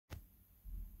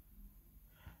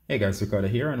Hey guys, Ricardo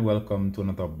here and welcome to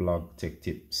another blog tech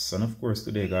tips. And of course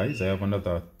today guys, I have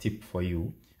another tip for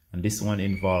you. And this one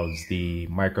involves the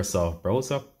Microsoft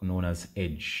browser known as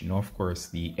Edge. Now of course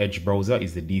the Edge browser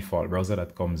is the default browser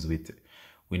that comes with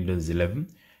Windows 11.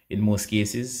 In most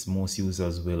cases, most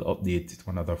users will update to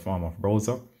another form of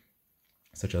browser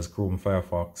such as Chrome,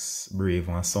 Firefox, Brave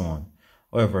and so on.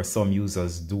 However, some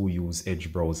users do use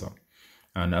Edge browser.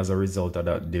 And as a result of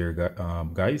that,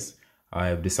 guys, I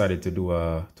have decided to do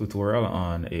a tutorial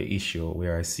on an issue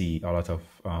where I see a lot of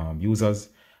users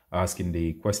asking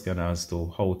the question as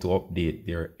to how to update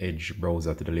their Edge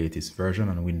browser to the latest version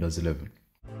on Windows 11.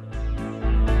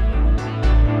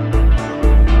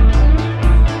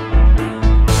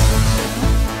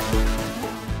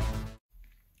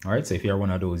 Alright, so if you're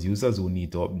one of those users who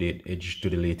need to update Edge to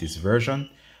the latest version,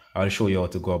 I'll show you how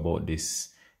to go about this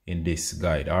in this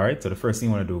guide. Alright, so the first thing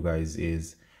you want to do, guys,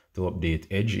 is to update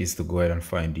Edge is to go ahead and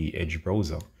find the Edge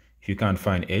browser. If you can't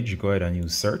find Edge, go ahead and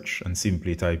use search and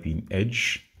simply type in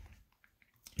Edge.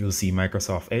 You'll see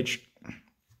Microsoft Edge.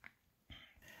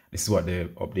 This is what the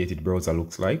updated browser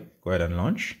looks like. Go ahead and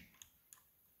launch.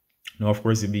 Now, of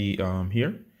course, you'll be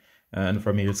here. And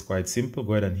from here, it's quite simple.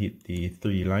 Go ahead and hit the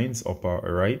three lines upper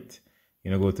right.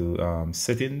 Go to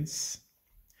settings.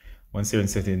 Once you're in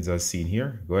settings as seen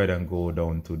here, go ahead and go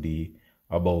down to the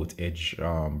About Edge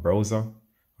browser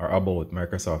or About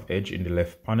Microsoft Edge in the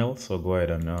left panel. So go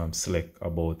ahead and select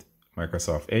About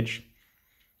Microsoft Edge.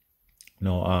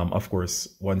 Now, of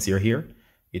course, once you're here,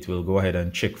 it will go ahead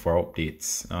and check for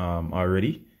updates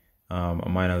already.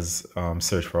 Mine has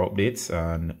searched for updates,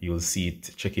 and you'll see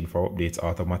it checking for updates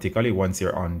automatically once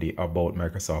you're on the About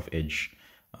Microsoft Edge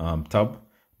tab.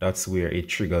 That's where it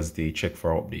triggers the check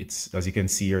for updates. As you can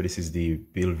see here, this is the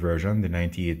build version, the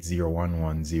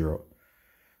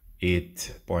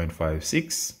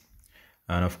 98.01.0.8.56.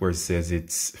 And of course, it says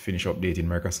it's finished updating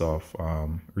Microsoft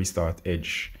Restart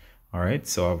Edge. All right,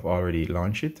 so I've already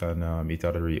launched it and it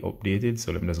had already updated.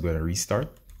 So let me just go ahead and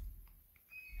restart.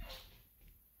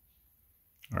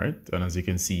 All right, and as you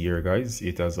can see here, guys,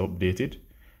 it has updated.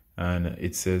 And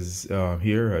it says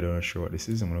here, I don't know sure what this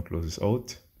is. I'm going to close this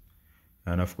out.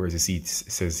 And of course, you see it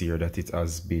says here that it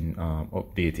has been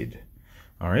updated.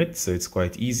 All right, so it's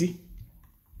quite easy.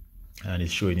 And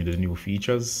it's showing you the new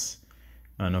features.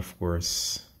 And of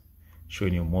course,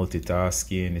 showing you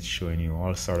multitasking. It's showing you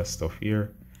all sort of stuff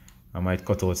here. I might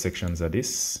cut out sections of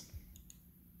this.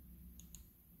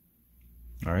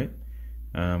 All right,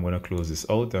 and I'm going to close this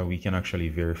out and we can actually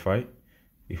verify.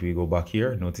 If we go back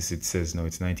here, notice it says now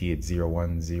it's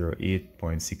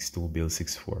 98.01.0.8.62 build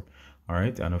 64. All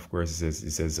right, and of course it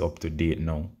says up to date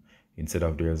now instead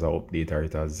of there's an update, or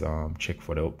it has check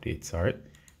for the updates. All right,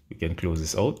 we can close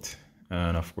this out,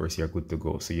 and of course you're good to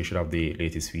go. So you should have the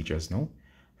latest features now.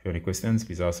 If you have any questions,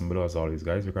 please ask them below. As always,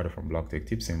 guys, Ricardo from Blog Tech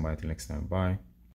Tips, and bye till next time. Bye.